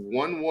 they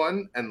won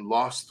one and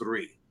lost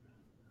three.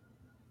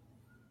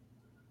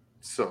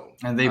 So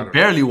And they I don't know.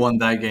 barely won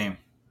that game.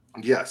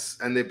 Yes,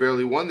 and they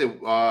barely won. They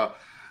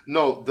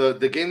no,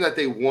 the game that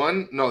they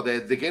won, no,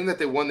 the game that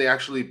they won, they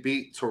actually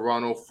beat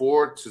Toronto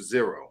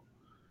 4-0.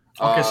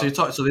 Okay,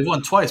 so Uh, so they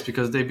won twice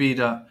because they beat.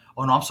 Oh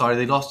no, I'm sorry,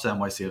 they lost to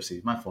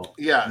NYCFC. My fault.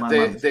 Yeah, My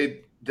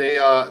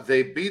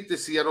they beat the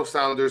Seattle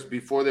Sounders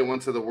before they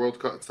went to the World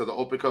Cup to the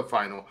Open Cup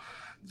final.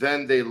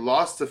 Then they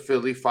lost to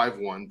Philly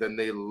 5-1. Then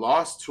they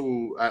lost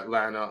to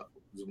Atlanta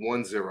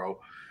 1-0.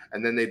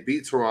 And then they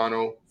beat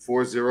Toronto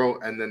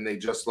 4-0. And then they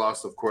just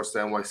lost, of course, to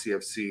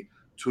NYCFC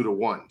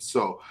 2-1.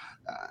 So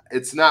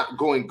it's not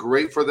going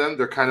great for them.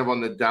 They're kind of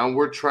on the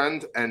downward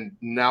trend. And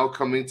now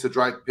coming to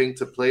Drive Pink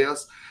to play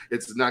us,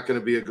 it's not going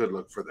to be a good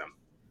look for them.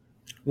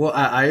 Well,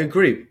 I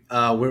agree.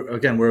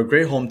 We're a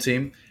great home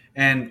team,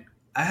 and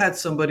I had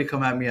somebody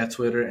come at me at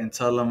Twitter and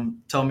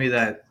tell me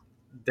that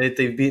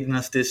they've beaten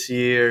us this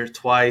year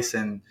twice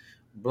and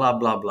blah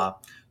blah blah.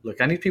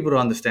 Look, I need people to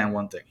understand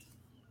one thing.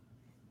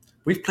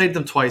 We've played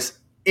them twice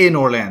in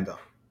Orlando.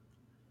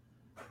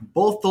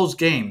 Both those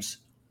games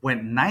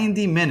went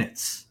 90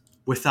 minutes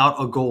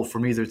without a goal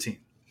from either team.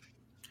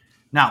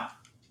 Now,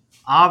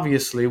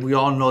 obviously, we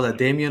all know that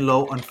Damian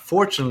Lowe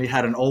unfortunately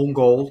had an own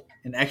goal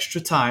in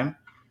extra time,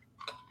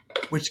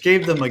 which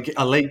gave them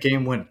a late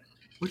game win,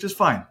 which is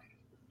fine.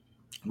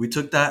 We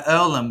took that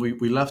L and we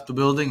left the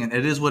building, and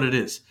it is what it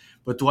is.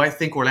 But do I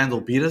think Orlando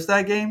beat us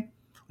that game?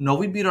 No,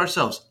 we beat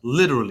ourselves.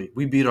 Literally,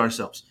 we beat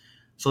ourselves.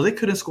 So they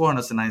couldn't score on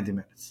us in 90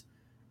 minutes.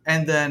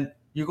 And then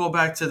you go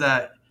back to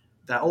that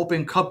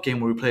Open Cup game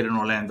where we played in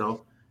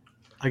Orlando.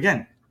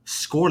 Again,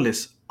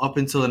 scoreless up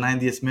until the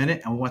 90th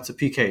minute, and we went to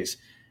PKs.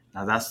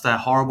 Now that's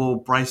that horrible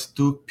Bryce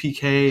Duke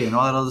PK and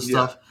all that other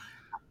Yeah, stuff.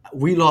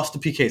 We lost the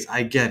PKs.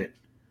 I get it.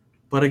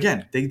 But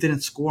again, they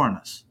didn't score on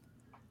us.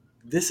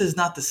 This is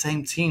not the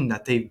same team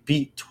that they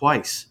beat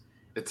twice,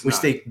 it's which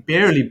not. they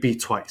barely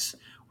beat twice.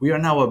 We are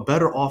now a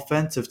better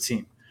offensive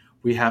team.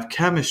 We have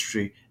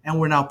chemistry, and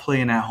we're now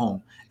playing at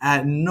home.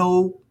 At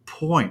no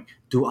point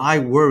do I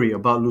worry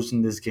about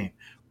losing this game.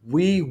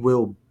 We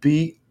will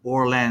beat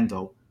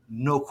Orlando,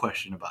 no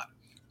question about it.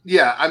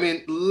 Yeah, I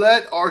mean,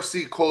 let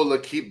RC Cola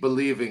keep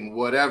believing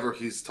whatever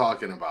he's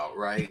talking about,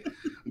 right?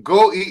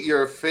 Go eat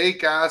your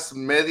fake ass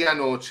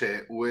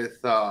medianoche with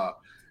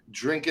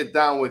drink it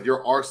down with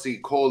your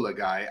RC Cola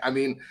guy. I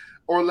mean,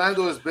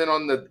 Orlando has been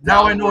on the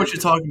Now I know what downward.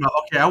 you're talking about.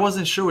 Okay, I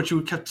wasn't sure what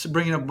you kept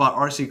bringing up about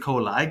RC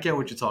Cola. I get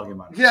what you're talking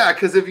about. Yeah,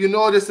 because if you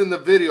notice in the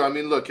video, I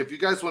mean, look, if you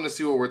guys want to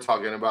see what we're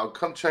talking about,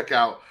 come check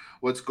out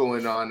what's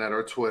going on at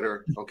our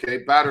Twitter, okay?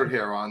 Battered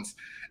Herons.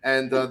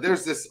 And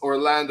there's this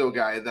Orlando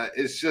guy that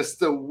is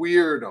just a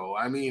weirdo.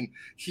 I mean,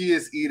 he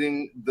is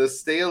eating the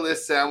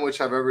stalest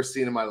sandwich I've ever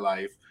seen in my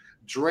life,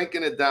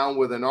 drinking it down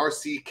with an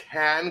RC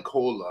can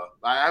cola.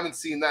 I haven't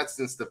seen that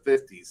since the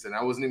 50s, and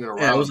I wasn't even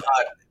Yeah, it around was then.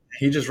 odd.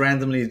 He just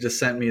randomly just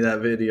sent me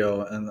that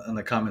video in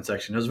the comment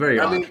section. It was very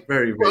I odd. mean,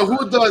 Very, very well, who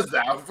odd. does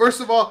that? First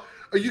of all,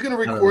 are you going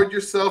to I don't know. record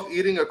yourself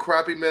eating a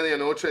crappy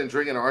medianoche and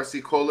drinking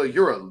RC Cola?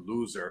 You're a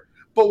loser.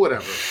 But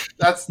whatever.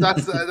 That's on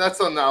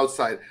the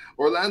outside.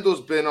 Orlando's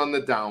been on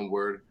the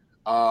downward.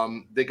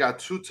 They got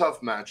two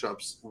tough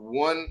matchups.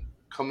 One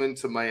come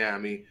into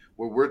Miami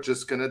where we're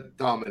just going to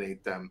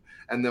dominate them,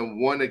 and then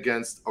one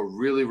against a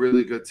really,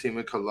 really good team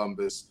in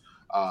Columbus.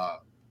 Uh,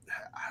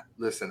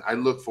 Listen, I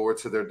look forward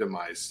to their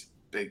demise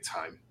big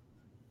time.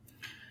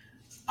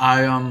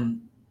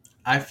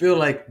 I feel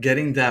like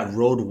getting that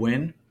road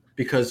win,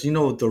 because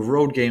the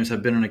road games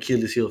have been an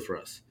Achilles heel for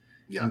us,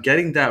 Yeah. and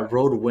getting that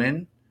road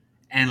win,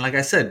 and like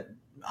I said,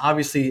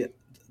 obviously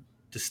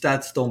the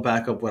stats don't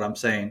back up what I'm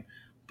saying,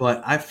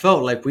 but I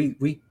felt like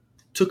we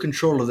took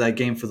control of that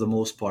game for the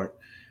most part,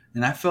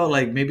 and I felt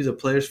like maybe the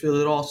players feel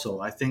it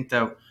also. I think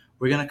that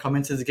we're gonna come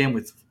into the game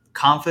with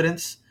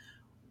confidence.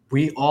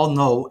 We all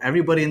know,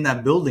 everybody in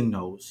that building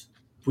knows,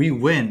 we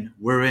win,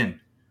 we're in.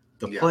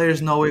 The Yeah.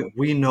 players know it,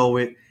 we know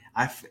it.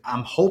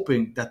 I'm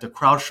hoping that the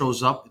crowd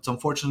shows up. It's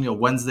unfortunately a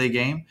Wednesday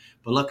game,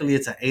 but luckily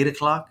it's at 8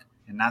 o'clock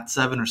and not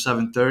 7 or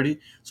 7:30.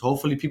 So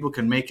hopefully people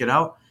can make it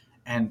out.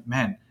 And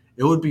man,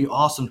 it would be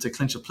awesome to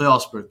clinch a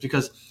playoff berth,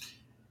 because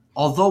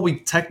although we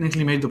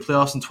technically made the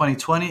playoffs in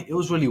 2020, it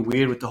was really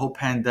weird with the whole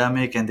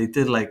pandemic, and they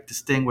did like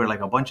this thing where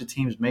like a bunch of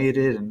teams made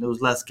it and there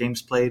was less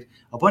games played,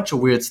 a bunch of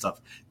weird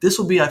stuff. This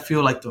will be, I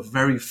feel like, the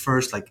very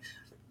first like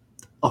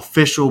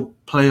official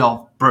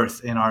playoff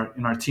berth in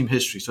our team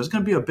history. So it's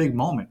going to be a big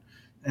moment,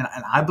 and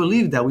I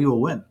believe that we will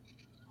win.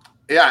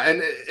 Yeah,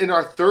 and in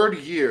our third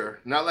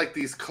year, not like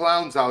these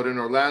clowns out in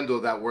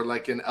Orlando that were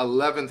like in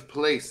 11th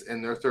place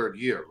in their third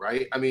year,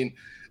 right? I mean,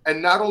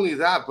 and not only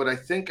that, but I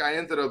think I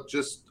ended up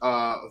just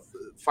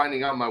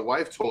finding out, my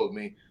wife told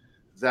me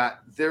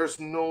that there's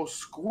no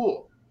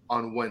school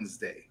on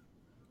Wednesday.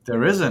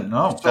 There isn't,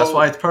 no. So, that's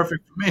why it's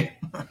perfect for me.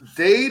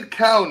 Dade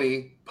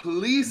County,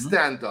 please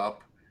stand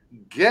up,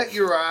 get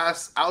your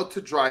ass out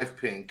to Drive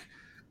Pink.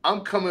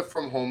 I'm coming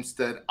from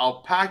Homestead.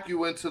 I'll pack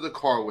you into the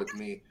car with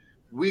me.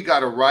 We got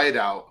to ride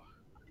out.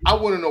 I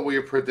want to know what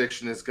your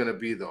prediction is going to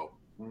be, though.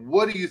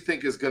 What do you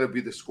think is going to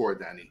be the score,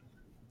 Danny?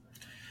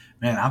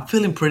 Man, I'm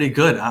feeling pretty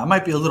good. I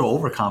might be a little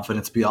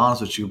overconfident, to be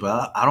honest with you,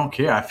 but I don't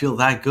care. I feel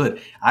that good.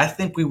 I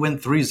think we win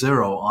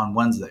 3-0 on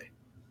Wednesday.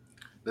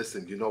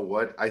 Listen, you know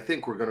what? I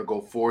think we're going to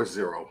go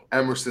 4-0.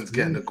 Emerson's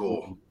getting a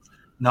goal.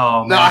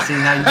 No, man. See,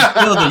 now you just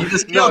killed it. You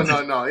just killed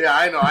it. No. Yeah,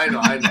 I know.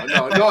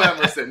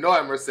 No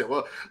Emerson.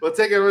 We'll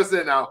take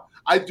Emerson now.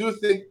 I do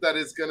think that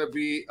it's going to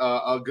be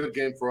a good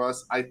game for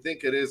us. I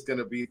think it is going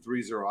to be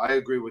 3-0. I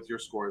agree with your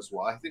score as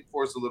well. I think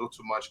 4 is a little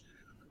too much.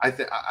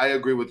 I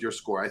agree with your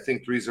score. I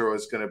think 3-0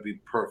 is going to be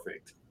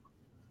perfect.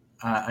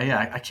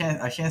 Yeah, I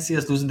can't see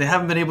us losing. They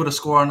haven't been able to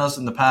score on us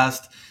in the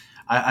past.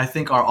 I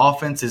think our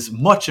offense is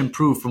much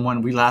improved from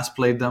when we last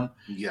played them.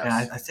 Yes.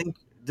 And I think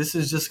this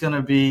is just going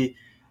to be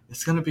 –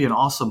 it's going to be an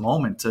awesome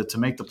moment to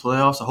make the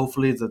playoffs. So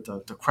hopefully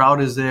the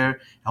crowd is there,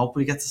 and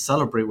hopefully get to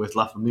celebrate with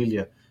La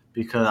Familia,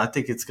 because I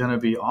think it's going to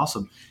be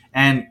awesome.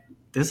 And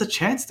there's a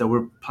chance that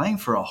we're playing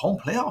for a home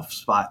playoff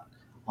spot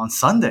on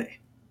Sunday,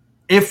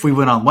 if we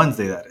win on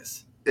Wednesday, that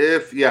is.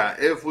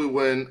 If we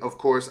win, of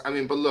course. I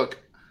mean, but look,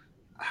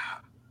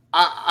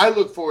 I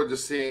look forward to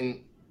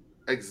seeing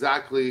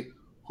exactly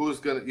who's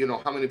going to,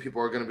 how many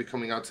people are going to be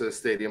coming out to the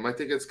stadium. I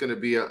think it's going to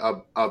be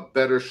a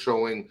better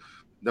showing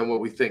than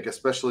what we think,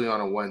 especially on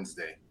a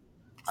Wednesday.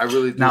 I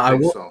really do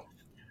think so.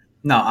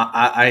 Now,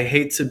 I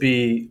hate to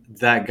be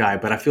that guy,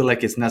 but I feel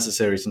like it's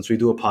necessary since we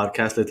do a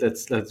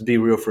podcast. Let's be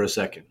real for a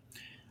second.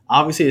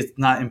 Obviously, it's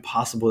not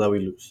impossible that we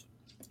lose.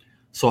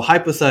 So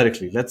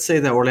hypothetically, let's say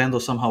that Orlando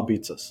somehow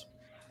beats us,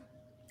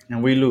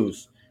 and we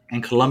lose,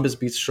 and Columbus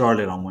beats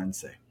Charlotte on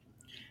Wednesday.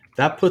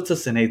 That puts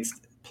us in 8th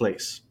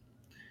place,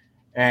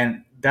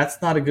 and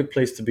that's not a good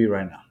place to be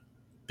right now,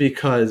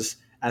 because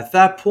at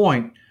that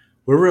point,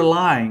 we're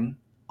relying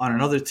on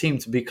another team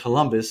to beat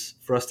Columbus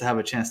for us to have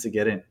a chance to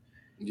get in.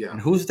 Yeah. And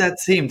who's that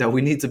team that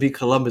we need to beat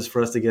Columbus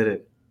for us to get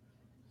in?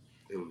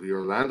 It would be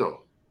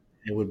Orlando.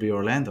 It would be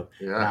Orlando.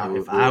 Yeah, now,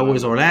 if I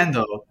was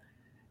Orlando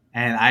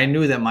and I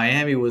knew that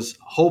Miami was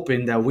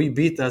hoping that we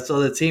beat that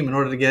other team in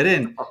order to get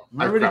in, am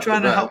I really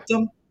trying to help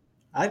them?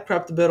 I'd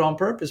crap the bet on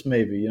purpose,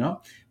 maybe,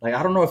 Like,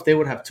 I don't know if they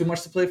would have too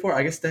much to play for.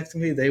 I guess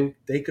technically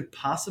they could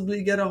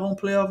possibly get a home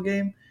playoff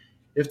game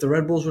if the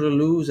Red Bulls were to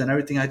lose and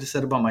everything I just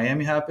said about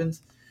Miami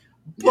happens.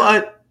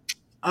 But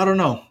I don't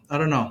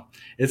know.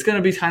 It's going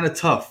to be kind of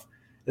tough.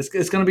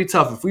 It's going to be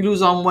tough. If we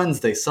lose on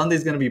Wednesday,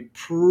 Sunday's going to be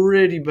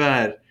pretty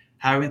bad,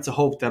 having to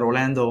hope that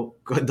Orlando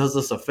does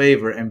us a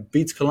favor and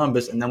beats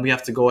Columbus, and then we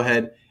have to go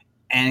ahead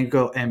and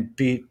go and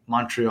beat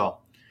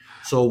Montreal.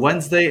 So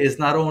Wednesday is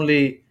not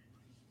only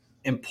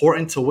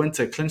important to win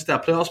to clinch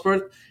that playoff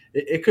spot,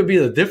 it could be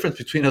the difference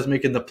between us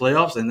making the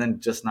playoffs and then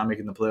just not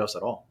making the playoffs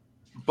at all.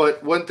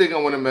 But one thing I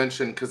want to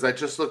mention, because I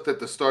just looked at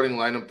the starting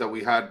lineup that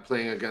we had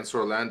playing against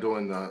Orlando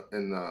in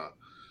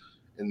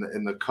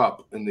the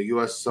Cup, in the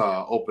U.S.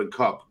 Open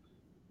Cup,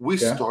 we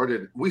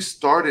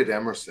started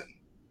Emerson.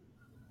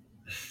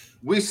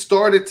 We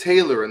started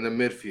Taylor in the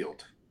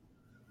midfield.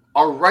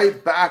 Our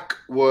right back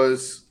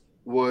was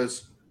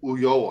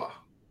Ulloa.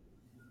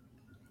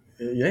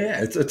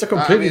 Yeah, it's a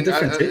completely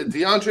different team.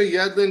 DeAndre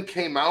Yedlin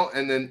came out,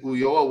 and then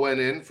Ulloa went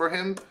in for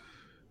him.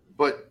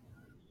 But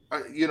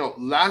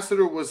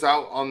Lassiter was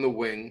out on the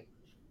wing.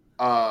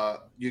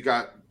 You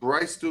got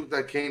Bryce Duke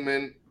that came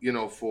in,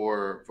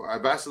 for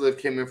Vasilev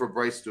came in for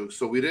Bryce Duke.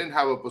 So we didn't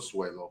have a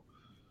Pozuelo.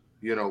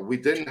 We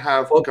didn't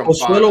have Well, Pozuelo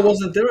Campana.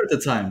 wasn't there at the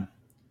time.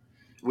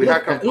 We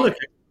had Look.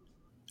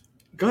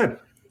 Go ahead.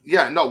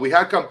 Yeah, no, we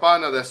had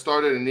Campana that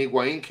started and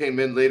Higuain came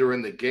in later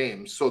in the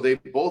game. So they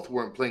both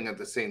weren't playing at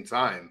the same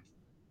time.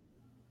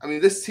 I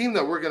mean, this team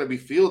that we're going to be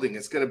fielding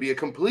is going to be a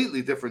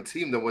completely different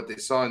team than what they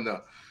saw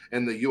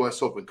in the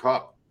U.S. Open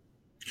Cup.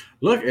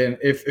 Look, and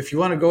if you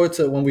want to go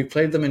to when we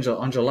played them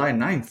on July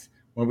 9th,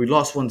 when we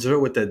lost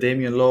 1-0 with that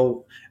Damian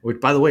Lowe,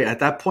 which, by the way, at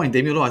that point,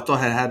 Damian Lowe, I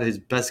thought had his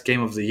best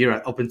game of the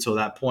year up until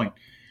that point.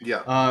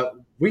 Yeah.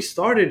 We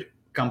started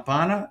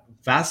Campana,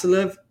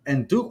 Vasilev,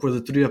 and Duke were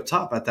the three up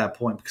top at that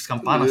point because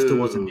Campana still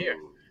wasn't here.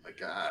 My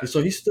God.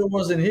 So he still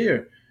wasn't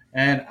here.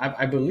 And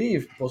I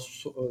believe,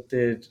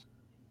 did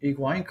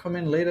Higuain come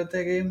in late at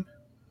that game?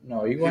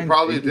 No, He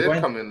probably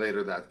did come in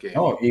later that game.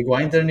 No,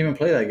 Higuain didn't even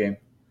play that game.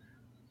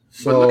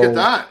 But look at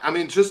that. I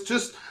mean, just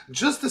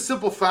the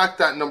simple fact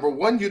that, number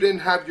one, you didn't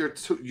have your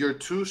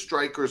two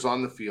strikers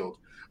on the field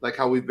like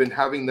how we've been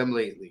having them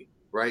lately,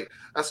 right?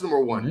 That's number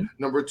one. Mm-hmm.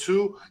 Number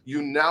two,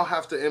 you now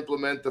have to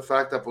implement the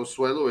fact that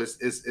Pozuelo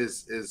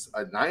is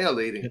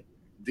annihilating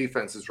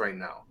defenses right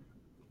now.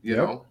 You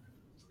know?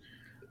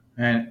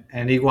 And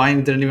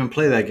Higuain didn't even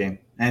play that game.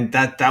 And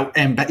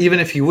even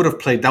if he would have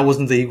played, that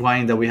wasn't the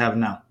Higuain that we have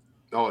now.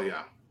 Oh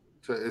yeah.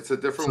 It's a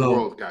different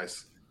world,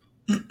 guys.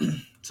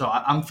 So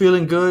I'm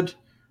feeling good.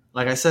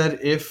 Like I said,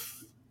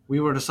 if we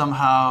were to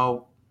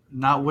somehow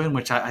not win,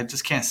 which I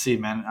just can't see,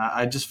 man.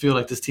 I just feel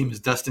like this team is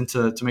destined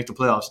to make the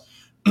playoffs.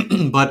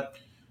 But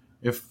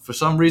if for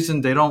some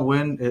reason they don't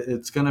win,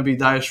 it's going to be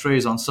dire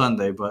straits on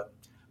Sunday. But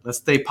let's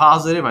stay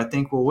positive. I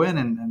think we'll win,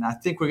 and I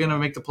think we're going to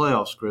make the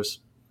playoffs, Chris.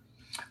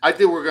 I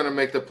think we're going to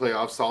make the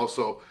playoffs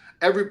also.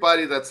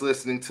 Everybody that's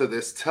listening to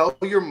this, tell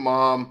your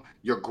mom,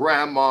 your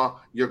grandma,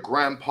 your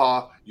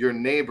grandpa, your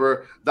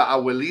neighbor, the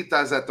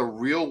abuelitas at the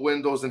Real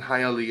Windows in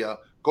Hialeah,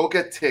 go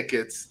get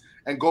tickets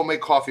and go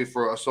make coffee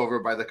for us over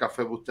by the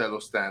Cafe Butelo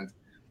stand.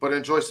 But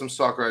enjoy some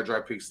soccer at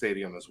Dry Peak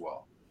Stadium as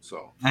well.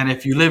 And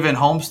if you live in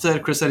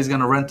Homestead, Chris said he's going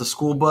to rent the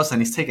school bus,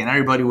 and he's taking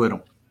everybody with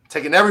him.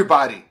 Taking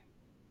everybody.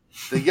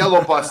 The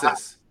yellow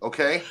buses,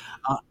 okay?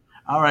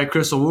 All right,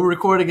 Chris. So we'll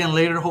record again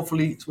later.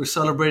 Hopefully, we're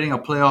celebrating a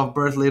playoff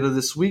berth later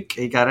this week.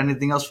 You got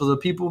anything else for the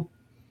people?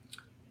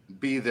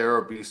 Be there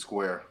or be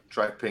square.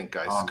 Try pink,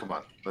 guys. Come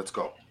on. Let's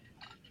go.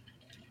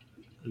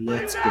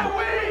 Let's go.